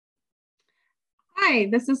Hi,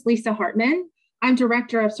 this is Lisa Hartman. I'm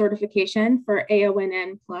Director of Certification for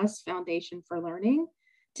AONN Plus Foundation for Learning.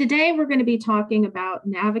 Today, we're going to be talking about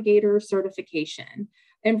Navigator certification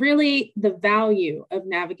and really the value of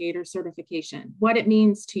Navigator certification, what it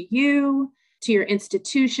means to you, to your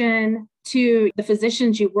institution, to the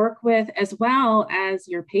physicians you work with, as well as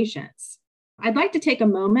your patients. I'd like to take a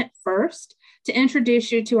moment first to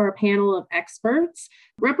introduce you to our panel of experts.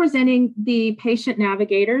 Representing the patient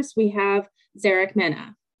navigators, we have Zarek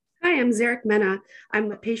Mena. Hi, I'm Zarek Mena.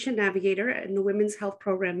 I'm a patient navigator and the Women's Health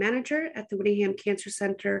Program Manager at the Whittingham Cancer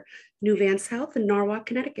Center, New Vance Health in Norwalk,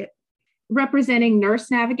 Connecticut. Representing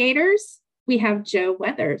nurse navigators, we have Joe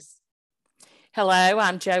Weathers. Hello,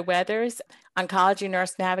 I'm Joe Weathers, oncology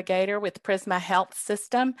nurse navigator with Prisma Health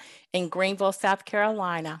System in Greenville, South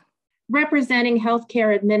Carolina. Representing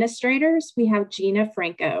healthcare administrators, we have Gina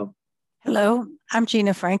Franco. Hello, I'm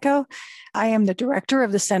Gina Franco. I am the director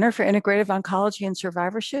of the Center for Integrative Oncology and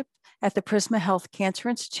Survivorship at the Prisma Health Cancer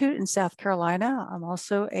Institute in South Carolina. I'm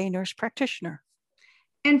also a nurse practitioner.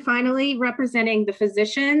 And finally, representing the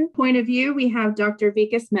physician point of view, we have Dr.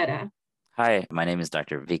 Vikas Mehta. Hi, my name is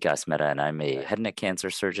Dr. Vikas Mehta, and I'm a head and neck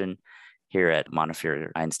cancer surgeon here at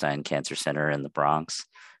Montefiore Einstein Cancer Center in the Bronx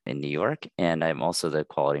in New York, and I'm also the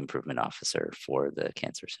quality improvement officer for the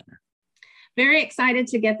Cancer Center. Very excited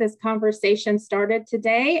to get this conversation started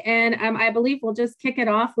today. And I believe we'll just kick it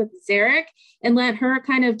off with Zarek and let her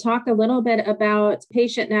kind of talk a little bit about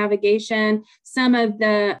patient navigation, some of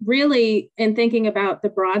the really in thinking about the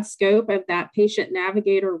broad scope of that patient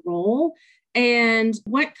navigator role and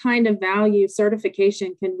what kind of value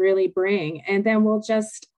certification can really bring. And then we'll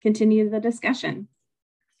just continue the discussion.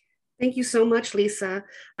 Thank you so much, Lisa.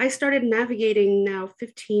 I started navigating now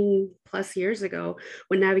 15 plus years ago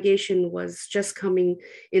when navigation was just coming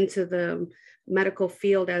into the medical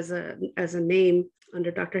field as a name under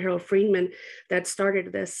Dr. Harold Friedman that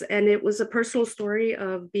started this. And it was a personal story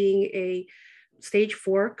of being a stage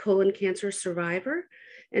 4 colon cancer survivor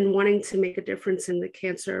and wanting to make a difference in the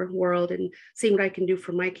cancer world and seeing what I can do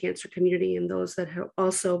for my cancer community and those that are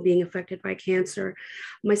also being affected by cancer.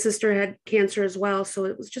 My sister had cancer as well, so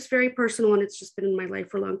it was just very personal and it's just been in my life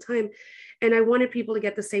for a long time. And I wanted people to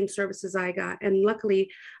get the same services I got. And luckily,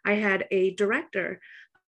 I had a director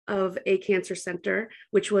of a cancer center,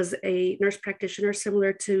 which was a nurse practitioner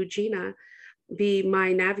similar to Gina, be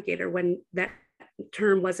my navigator when that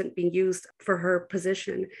term wasn't being used for her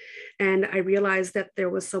position. And I realized that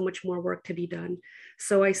there was so much more work to be done.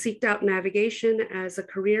 So I seeked out navigation as a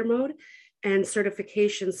career mode, and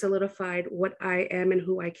certification solidified what I am and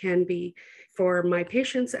who I can be for my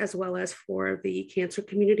patients, as well as for the cancer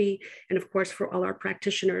community. And of course, for all our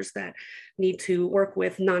practitioners that need to work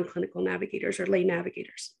with non-clinical navigators or lay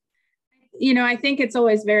navigators. You know, I think it's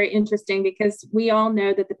always very interesting because we all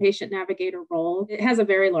know that the patient navigator role, it has a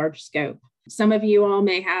very large scope. Some of you all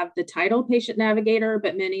may have the title patient navigator,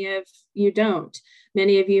 but many of you don't.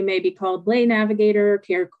 Many of you may be called lay navigator,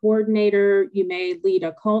 care coordinator. You may lead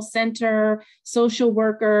a call center, social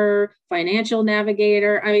worker, financial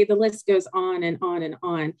navigator. I mean, the list goes on and on and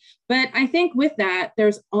on. But I think with that,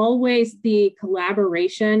 there's always the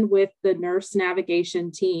collaboration with the nurse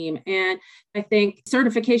navigation team. And I think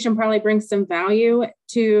certification probably brings some value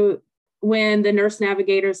to when the nurse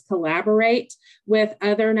navigators collaborate with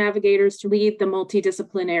other navigators to lead the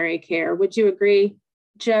multidisciplinary care. Would you agree,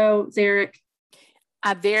 Joe, Zarek?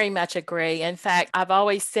 I very much agree. In fact, I've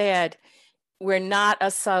always said we're not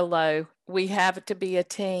a solo. We have to be a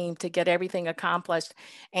team to get everything accomplished,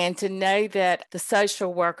 and to know that the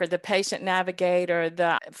social worker, the patient navigator,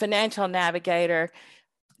 the financial navigator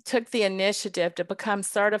took the initiative to become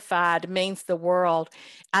certified means the world.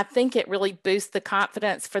 I think it really boosts the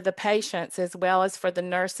confidence for the patients as well as for the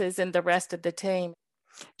nurses and the rest of the team.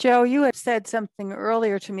 Joe, you had said something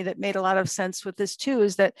earlier to me that made a lot of sense with this too,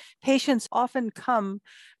 is that patients often come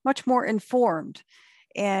much more informed.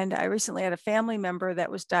 And I recently had a family member that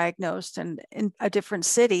was diagnosed and in a different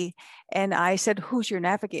city. And I said, "Who's your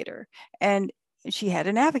navigator?" And she had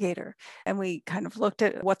a navigator, and we kind of looked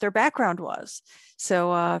at what their background was.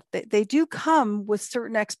 So they do come with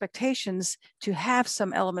certain expectations to have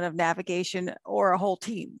some element of navigation or a whole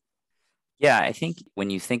team. Yeah, I think when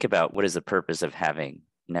you think about what is the purpose of having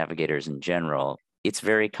navigators in general, it's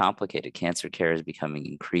very complicated. Cancer care is becoming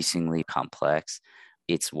increasingly complex.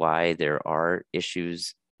 It's why there are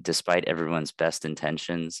issues, despite everyone's best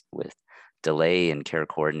intentions, with delay in care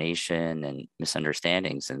coordination and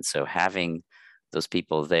misunderstandings. And so having those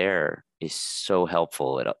people there is so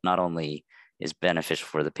helpful. It not only is beneficial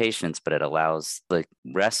for the patients, but it allows the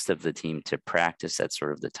rest of the team to practice at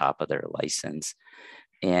sort of the top of their license.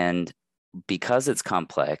 And because it's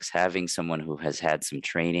complex, having someone who has had some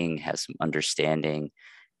training, has some understanding,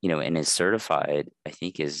 and is certified, I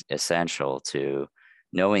think is essential to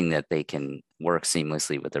knowing that they can work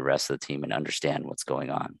seamlessly with the rest of the team and understand what's going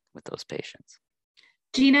on with those patients.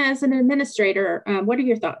 Gina, as an administrator, what are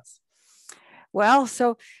your thoughts? Well,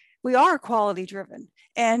 so we are quality driven,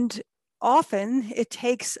 and often it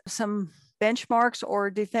takes some benchmarks or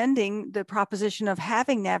defending the proposition of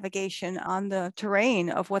having navigation on the terrain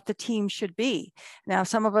of what the team should be. Now,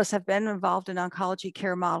 some of us have been involved in oncology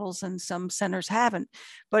care models and some centers haven't.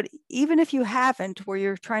 But even if you haven't, where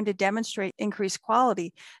you're trying to demonstrate increased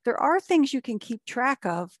quality, there are things you can keep track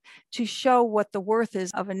of to show what the worth is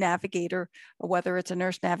of a navigator, whether it's a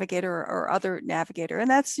nurse navigator or other navigator. And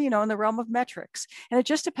that's, in the realm of metrics. And it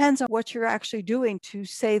just depends on what you're actually doing to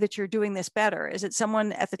say that you're doing this better. Is it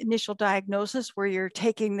someone at the initial diagnosis where you're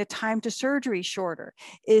taking the time to surgery shorter?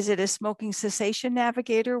 Is it a smoking cessation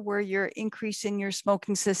navigator where you're increasing your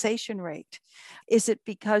smoking cessation rate? Is it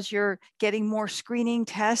because you're getting more screening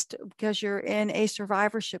tests because you're in a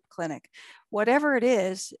survivorship clinic? Whatever it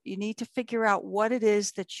is, you need to figure out what it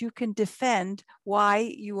is that you can defend, why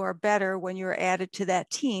you are better when you're added to that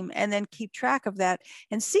team, and then keep track of that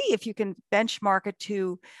and see if you can benchmark it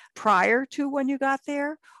to prior to when you got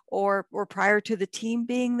there, or prior to the team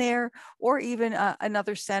being there, or even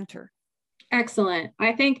another center. Excellent.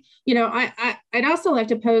 I think, I'd also like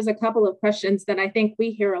to pose a couple of questions that I think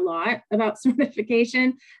we hear a lot about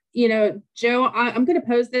certification. Joe, I'm going to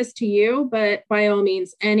pose this to you, but by all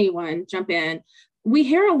means, anyone jump in. We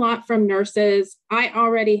hear a lot from nurses. I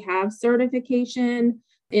already have certification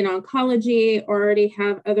in oncology, already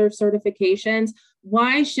have other certifications.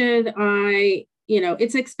 Why should I,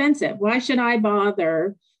 it's expensive. Why should I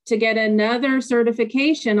bother to get another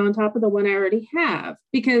certification on top of the one I already have?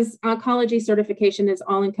 Because oncology certification is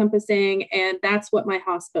all encompassing, and that's what my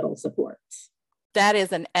hospital supports. That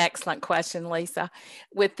is an excellent question, Lisa.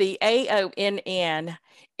 With the AONN,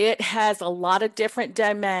 it has a lot of different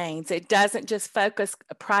domains. It doesn't just focus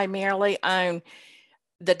primarily on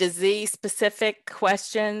the disease-specific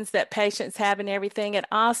questions that patients have and everything. It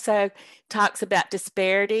also talks about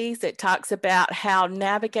disparities. It talks about how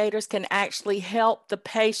navigators can actually help the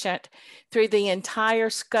patient through the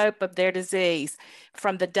entire scope of their disease,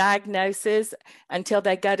 from the diagnosis until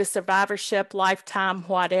they go to survivorship, lifetime,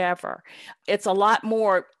 whatever. It's a lot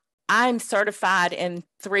more. I'm certified in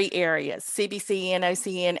 3 areas: CBCN,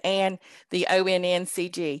 OCN, and the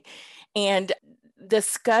ONNCG. And the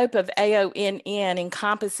scope of AONN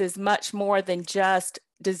encompasses much more than just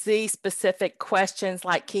disease-specific questions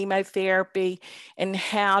like chemotherapy and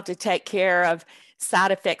how to take care of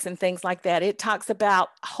side effects and things like that. It talks about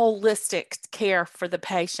holistic care for the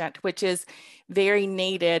patient, which is very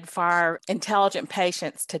needed for our intelligent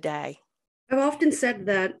patients today. I've often said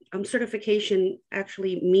that certification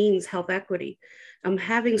actually means health equity.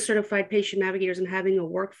 Having certified patient navigators and having a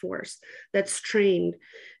workforce that's trained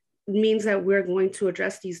means that we're going to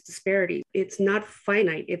address these disparities. It's not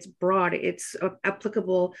finite, it's broad, it's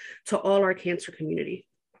applicable to all our cancer community.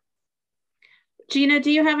 Gina,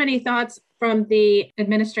 do you have any thoughts from the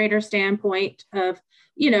administrator standpoint of,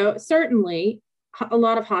 certainly a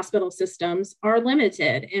lot of hospital systems are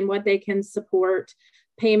limited in what they can support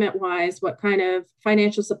payment-wise, what kind of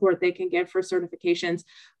financial support they can give for certifications?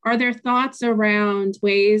 Are there thoughts around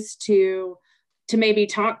ways to maybe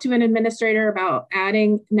talk to an administrator about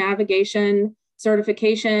adding navigation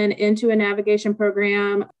certification into a navigation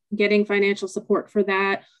program, getting financial support for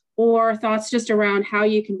that, or thoughts just around how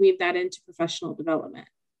you can weave that into professional development?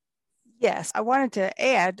 Yes, I wanted to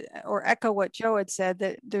add or echo what Joe had said,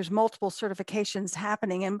 that there's multiple certifications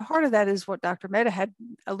happening. And part of that is what Dr. Mehta had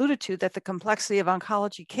alluded to, that the complexity of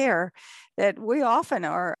oncology care, that we often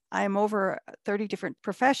are, I'm over 30 different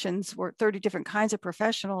professions, or 30 different kinds of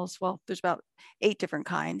professionals. Well, there's about 8 different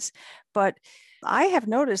kinds, but I have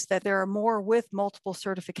noticed that there are more with multiple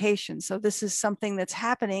certifications. So this is something that's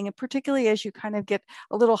happening, and particularly as you kind of get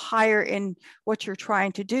a little higher in what you're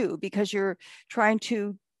trying to do, because you're trying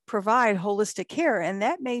to provide holistic care. And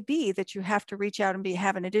that may be that you have to reach out and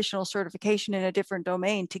have an additional certification in a different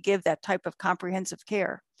domain to give that type of comprehensive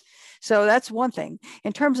care. So that's one thing.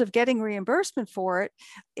 In terms of getting reimbursement for it,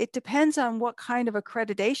 it depends on what kind of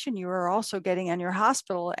accreditation you are also getting on your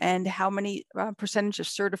hospital and how many percentage of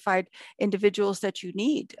certified individuals that you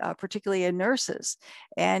need, particularly in nurses.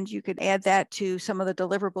 And you could add that to some of the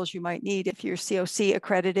deliverables you might need if you're COC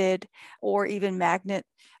accredited or even magnet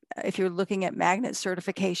if you're looking at magnet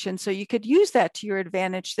certification. So you could use that to your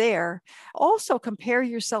advantage there. Also compare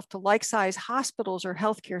yourself to like-size hospitals or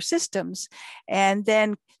healthcare systems, and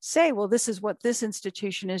then say, well, this is what this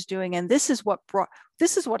institution is doing, and this is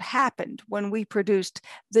what happened when we produced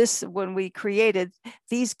this, when we created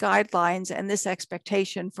these guidelines and this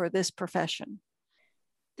expectation for this profession.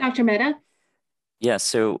 Dr. Mehta? Yeah,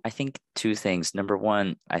 so I think two things. Number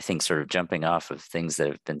one, I think sort of jumping off of things that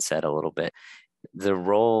have been said a little bit, the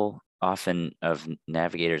role often of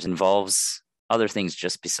navigators involves other things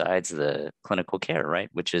just besides the clinical care, right?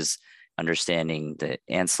 Which is understanding the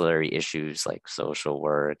ancillary issues like social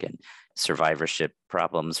work and survivorship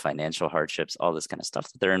problems, financial hardships, all this kind of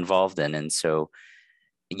stuff that they're involved in. And so,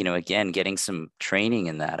 again, getting some training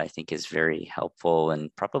in that I think is very helpful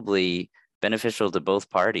and probably beneficial to both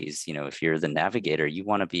parties. If you're the navigator, you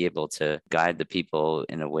want to be able to guide the people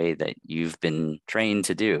in a way that you've been trained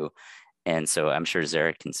to do. And so I'm sure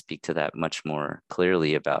Zarek can speak to that much more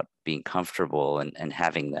clearly about being comfortable and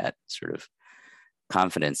having that sort of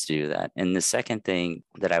confidence to do that. And the second thing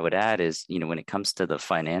that I would add is, when it comes to the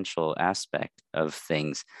financial aspect of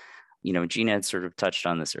things, Gina had sort of touched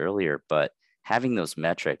on this earlier, but having those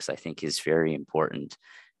metrics, I think, is very important.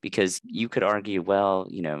 Because you could argue, well,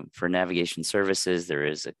 for navigation services, there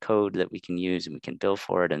is a code that we can use and we can bill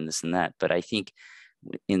for it and this and that. But I think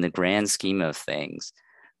in the grand scheme of things,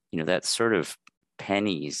 that's sort of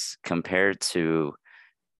pennies compared to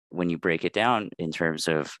when you break it down in terms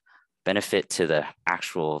of benefit to the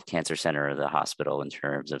actual cancer center or the hospital in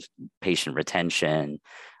terms of patient retention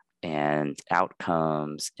and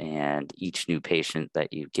outcomes and each new patient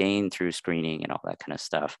that you gain through screening and all that kind of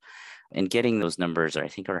stuff. And getting those numbers, I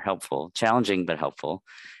think, are helpful, challenging, but helpful.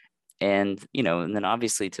 And, and then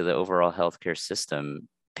obviously to the overall healthcare system,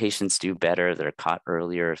 patients do better. They're caught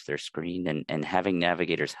earlier if they're screened, and having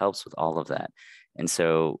navigators helps with all of that. And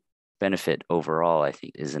so benefit overall, I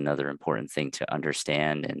think, is another important thing to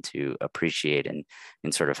understand and to appreciate and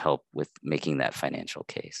sort of help with making that financial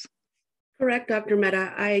case. Correct, Dr.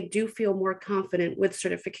 Mehta. I do feel more confident with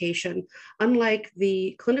certification. Unlike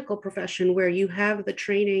the clinical profession where you have the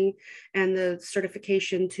training and the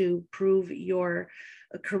certification to prove your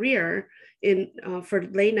career, for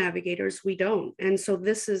lay navigators, we don't. And so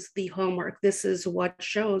this is the hallmark. This is what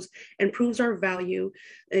shows and proves our value,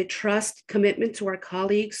 a trust, commitment to our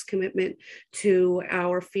colleagues, commitment to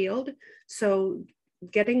our field. So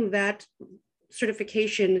getting that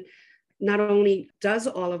certification not only does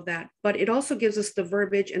all of that, but it also gives us the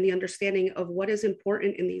verbiage and the understanding of what is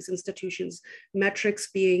important in these institutions,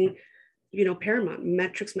 metrics being, paramount,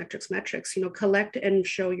 metrics, collect and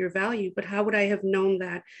show your value. But how would I have known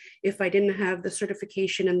that if I didn't have the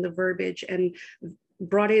certification and the verbiage and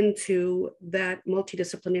brought into that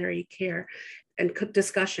multidisciplinary care and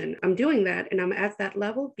discussion? I'm doing that and I'm at that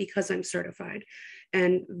level because I'm certified.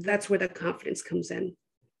 And that's where the confidence comes in.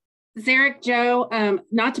 Zarek, Joe,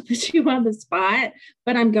 not to put you on the spot,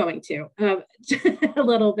 but I'm going to a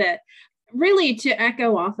little bit. Really, to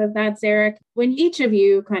echo off of that, Zarek, when each of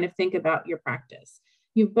you kind of think about your practice,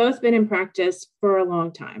 you've both been in practice for a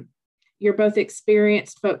long time. You're both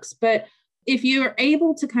experienced folks, but if you are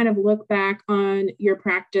able to kind of look back on your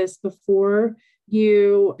practice before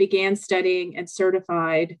you began studying and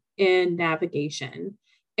certified in navigation,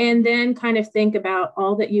 and then kind of think about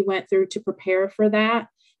all that you went through to prepare for that,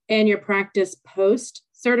 and your practice post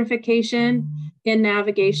certification in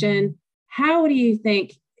navigation, how do you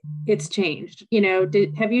think it's changed?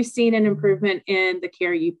 Have you seen an improvement in the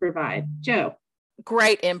care you provide? Joe?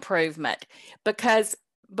 Great improvement, because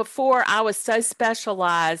before I was so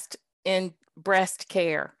specialized in breast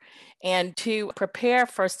care, and to prepare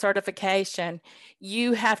for certification,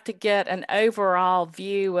 you have to get an overall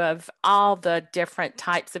view of all the different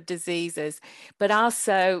types of diseases, but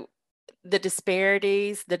also the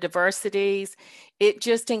disparities, the diversities. It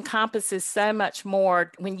just encompasses so much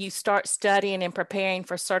more when you start studying and preparing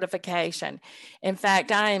for certification. In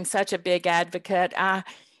fact, I am such a big advocate. I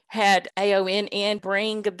had AONN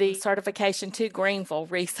bring the certification to Greenville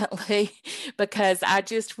recently because I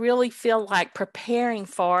just really feel like preparing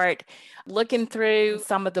for it, looking through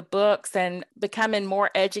some of the books and becoming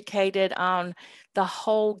more educated on the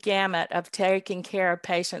whole gamut of taking care of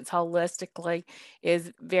patients holistically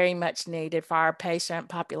is very much needed for our patient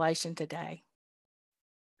population today.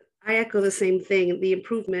 I echo the same thing. The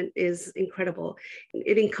improvement is incredible.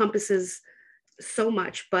 It encompasses so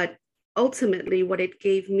much, but ultimately what it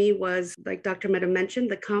gave me was, like Dr. Mehta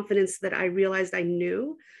mentioned, the confidence that I realized I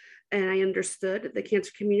knew and I understood the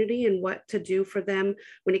cancer community and what to do for them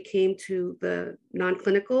when it came to the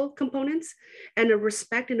non-clinical components, and a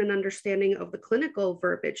respect and an understanding of the clinical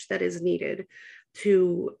verbiage that is needed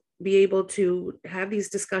to be able to have these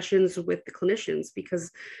discussions with the clinicians,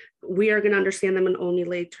 because we are going to understand them in only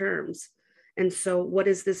lay terms. And so what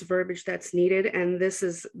is this verbiage that's needed? And this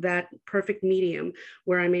is that perfect medium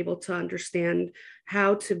where I'm able to understand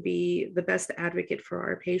how to be the best advocate for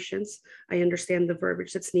our patients. I understand the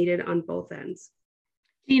verbiage that's needed on both ends.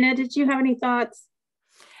 Gina, did you have any thoughts?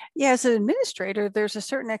 Yeah, as an administrator, there's a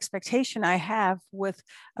certain expectation I have with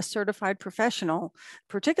a certified professional,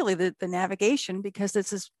 particularly the navigation,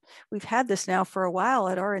 because we've had this now for a while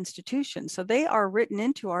at our institution. So they are written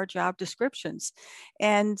into our job descriptions.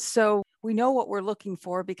 And so we know what we're looking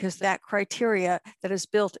for, because that criteria that is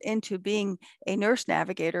built into being a nurse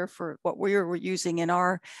navigator for what we're using in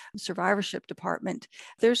our survivorship department,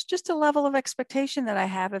 there's just a level of expectation that I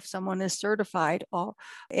have if someone is certified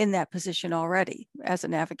in that position already as a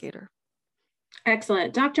navigator.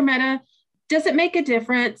 Excellent. Dr. Mehta, does it make a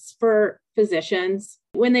difference for physicians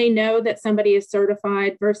when they know that somebody is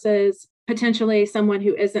certified versus potentially someone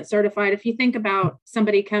who isn't certified? If you think about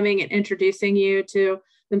somebody coming and introducing you to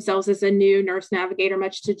themselves as a new nurse navigator,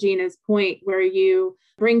 much to Gina's point, where you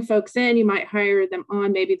bring folks in, you might hire them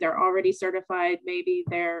on, maybe they're already certified, maybe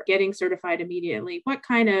they're getting certified immediately. What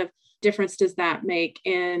kind of difference does that make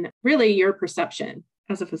in really your perception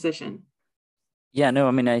as a physician? Yeah, no,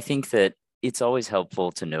 I mean, I think that it's always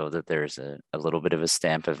helpful to know that there's a little bit of a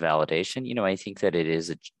stamp of validation. I think that it is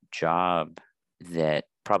a job that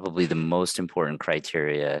probably the most important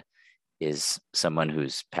criteria is someone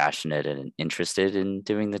who's passionate and interested in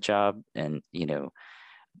doing the job and,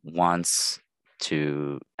 wants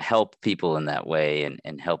to help people in that way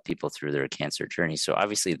and help people through their cancer journey. So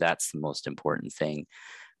obviously that's the most important thing.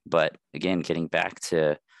 But again, getting back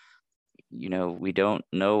to, we don't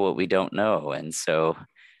know what we don't know. And so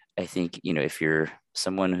I think, if you're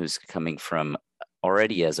someone who's coming from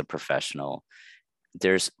already as a professional,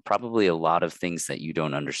 there's probably a lot of things that you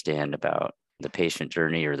don't understand about the patient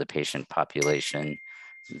journey or the patient population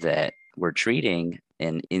that we're treating.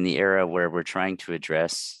 And in the era where we're trying to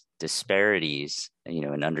address disparities,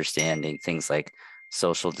 and understanding things like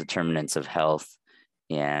social determinants of health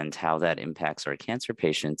and how that impacts our cancer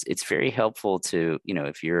patients, it's very helpful to,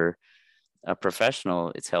 if you're a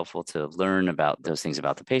professional, it's helpful to learn about those things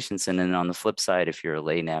about the patients. And then on the flip side, if you're a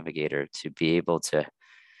lay navigator, to be able to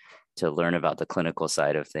learn about the clinical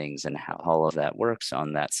side of things and how all of that works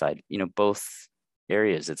on that side, both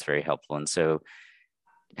areas, it's very helpful. And so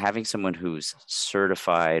having someone who's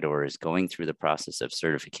certified or is going through the process of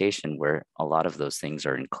certification where a lot of those things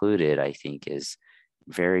are included, I think is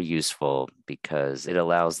very useful, because it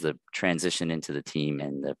allows the transition into the team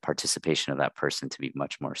and the participation of that person to be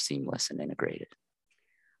much more seamless and integrated.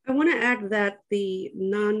 I want to add that the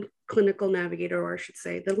non-clinical navigator, or I should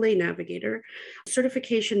say the lay navigator,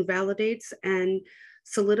 certification validates and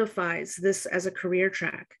solidifies this as a career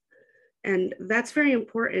track. And that's very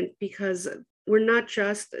important, because we're not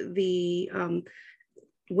just the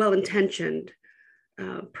well-intentioned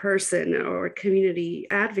person or community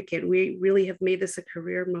advocate. We really have made this a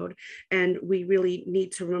career mode. And we really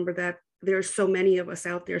need to remember that there's so many of us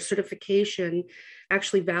out there. Certification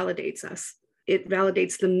actually validates us. It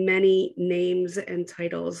validates the many names and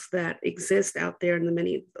titles that exist out there,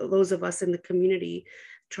 and those of us in the community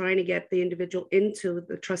trying to get the individual into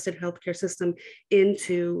the trusted healthcare system,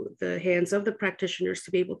 into the hands of the practitioners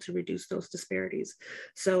to be able to reduce those disparities.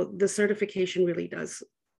 So the certification really does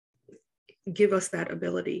give us that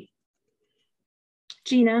ability.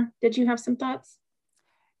 Gina, did you have some thoughts?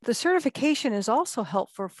 The certification is also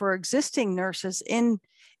helpful for existing nurses in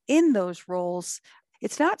those roles.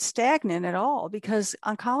 It's not stagnant at all, because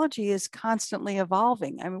oncology is constantly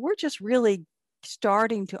evolving. I mean, we're just really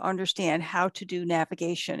starting to understand how to do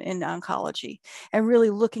navigation in oncology, and really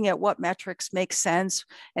looking at what metrics make sense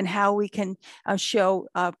and how we can show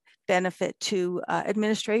benefit to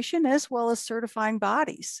administration as well as certifying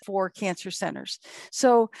bodies for cancer centers.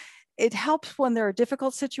 So it helps when there are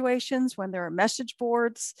difficult situations, when there are message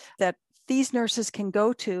boards that these nurses can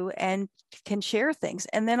go to and can share things.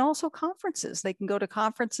 And then also conferences. They can go to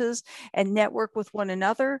conferences and network with one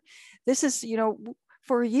another. This is,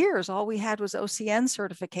 for years, all we had was OCN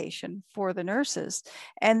certification for the nurses.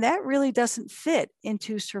 And that really doesn't fit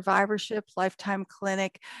into survivorship, lifetime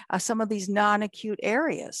clinic, some of these non-acute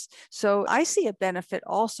areas. So I see a benefit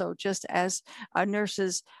also, just as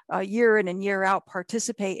nurses year in and year out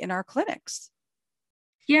participate in our clinics.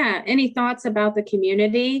 Yeah. Any thoughts about the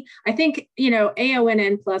community? I think,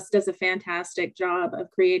 AONN Plus does a fantastic job of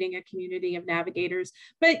creating a community of navigators,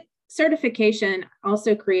 but certification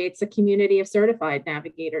also creates a community of certified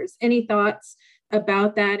navigators. Any thoughts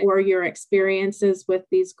about that or your experiences with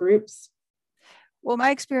these groups? Well,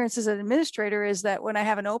 my experience as an administrator is that when I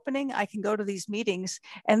have an opening, I can go to these meetings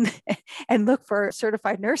and and look for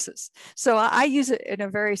certified nurses. So I use it in a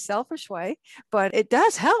very selfish way, but it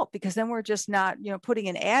does help because then we're just not, putting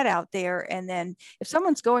an ad out there. And then if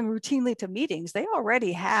someone's going routinely to meetings, they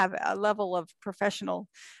already have a level of professional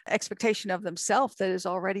expectation of themselves that is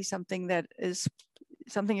already something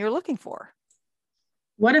you're looking for.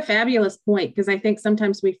 What a fabulous point, because I think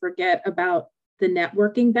sometimes we forget about the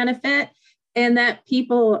networking benefit and that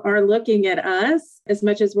people are looking at us as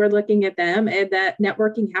much as we're looking at them, and that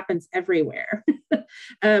networking happens everywhere.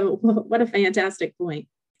 What a fantastic point.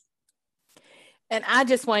 And I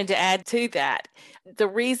just wanted to add to that. The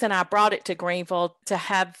reason I brought it to Greenville to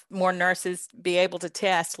have more nurses be able to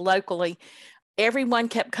test locally, everyone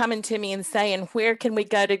kept coming to me and saying, where can we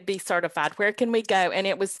go to be certified? Where can we go? And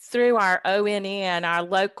it was through our ONN, our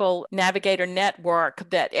local navigator network,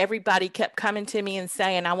 that everybody kept coming to me and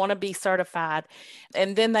saying, I want to be certified.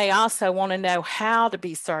 And then they also want to know how to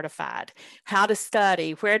be certified, how to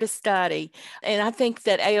study, where to study. And I think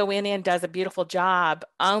that AONN does a beautiful job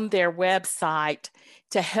on their website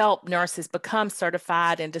to help nurses become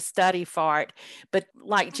certified and to study for it. But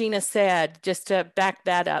like Gina said, just to back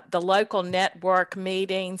that up, the local network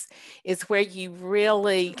meetings is where you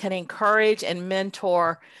really can encourage and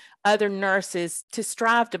mentor other nurses to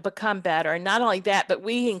strive to become better. And not only that, but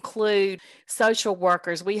we include social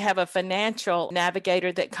workers. We have a financial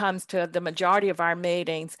navigator that comes to the majority of our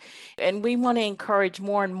meetings. And we want to encourage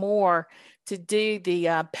more and more to do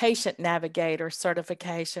the patient navigator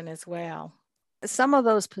certification as well. Some of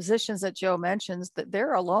those positions that Joe mentions, that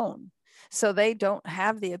they're alone. So they don't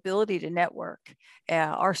have the ability to network.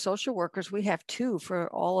 Our social workers, we have 2 for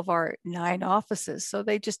all of our 9 offices. So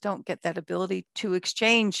they just don't get that ability to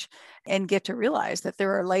exchange and get to realize that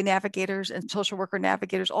there are lay navigators and social worker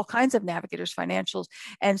navigators, all kinds of navigators, financials.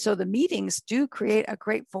 And so the meetings do create a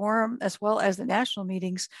great forum, as well as the national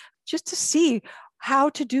meetings, just to see how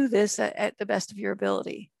to do this at the best of your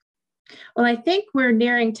ability. Well, I think we're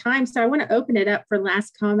nearing time, so I want to open it up for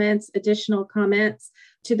last comments, additional comments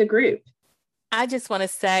to the group. I just want to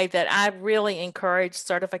say that I really encourage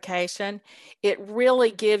certification. It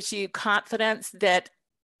really gives you confidence that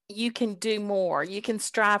you can do more, you can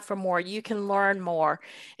strive for more, you can learn more.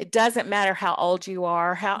 It doesn't matter how old you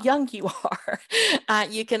are, how young you are.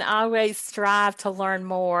 You can always strive to learn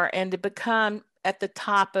more and to become at the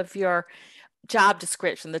top of your job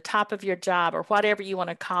description, the top of your job, or whatever you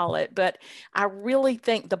want to call it. But I really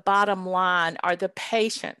think the bottom line are the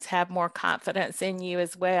patients have more confidence in you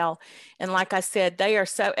as well. And like I said, they are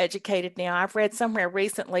so educated now. I've read somewhere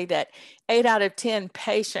recently that 8 out of 10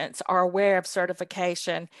 patients are aware of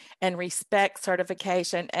certification and respect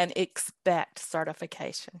certification and expect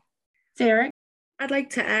certification. Sarah? I'd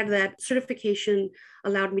like to add that certification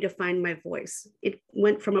allowed me to find my voice. It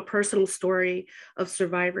went from a personal story of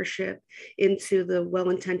survivorship into the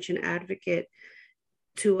well-intentioned advocate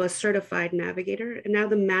to a certified navigator, and now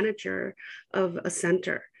the manager of a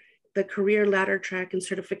center. The career ladder track and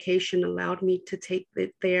certification allowed me to take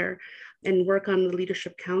it there and work on the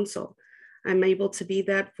leadership council. I'm able to be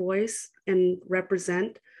that voice and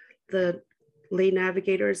represent the lay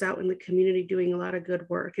navigators out in the community doing a lot of good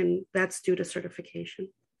work, and that's due to certification.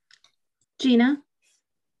 Gina?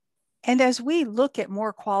 And as we look at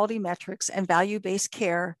more quality metrics and value-based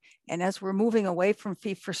care, and as we're moving away from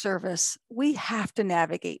fee-for-service, we have to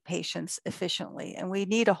navigate patients efficiently. And we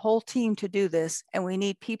need a whole team to do this. And we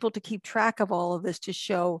need people to keep track of all of this to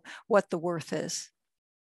show what the worth is.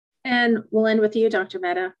 And we'll end with you, Dr.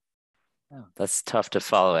 Mehta. Oh, that's tough to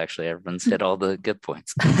follow, actually. Everyone's hit all the good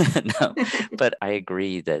points. No, but I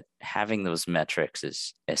agree that having those metrics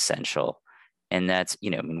is essential. And that's,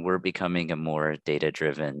 we're becoming a more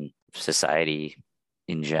data-driven society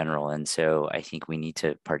in general. And so I think we need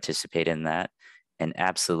to participate in that. And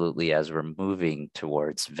absolutely, as we're moving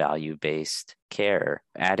towards value-based care,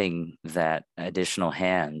 adding that additional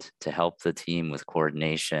hand to help the team with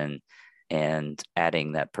coordination and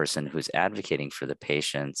adding that person who's advocating for the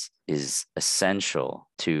patients is essential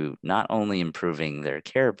to not only improving their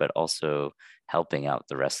care, but also helping out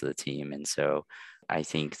the rest of the team. And so I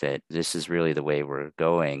think that this is really the way we're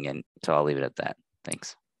going. And so I'll leave it at that.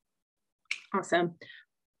 Thanks. Awesome.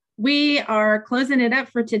 We are closing it up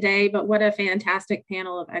for today, but what a fantastic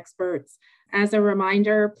panel of experts. As a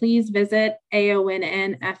reminder, please visit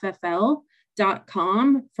aonnffl.com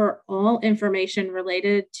for all information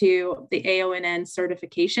related to the AONN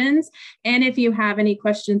certifications. And if you have any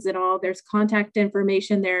questions at all, there's contact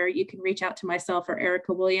information there. You can reach out to myself or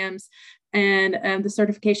Erica Williams and the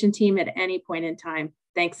certification team at any point in time.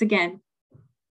 Thanks again.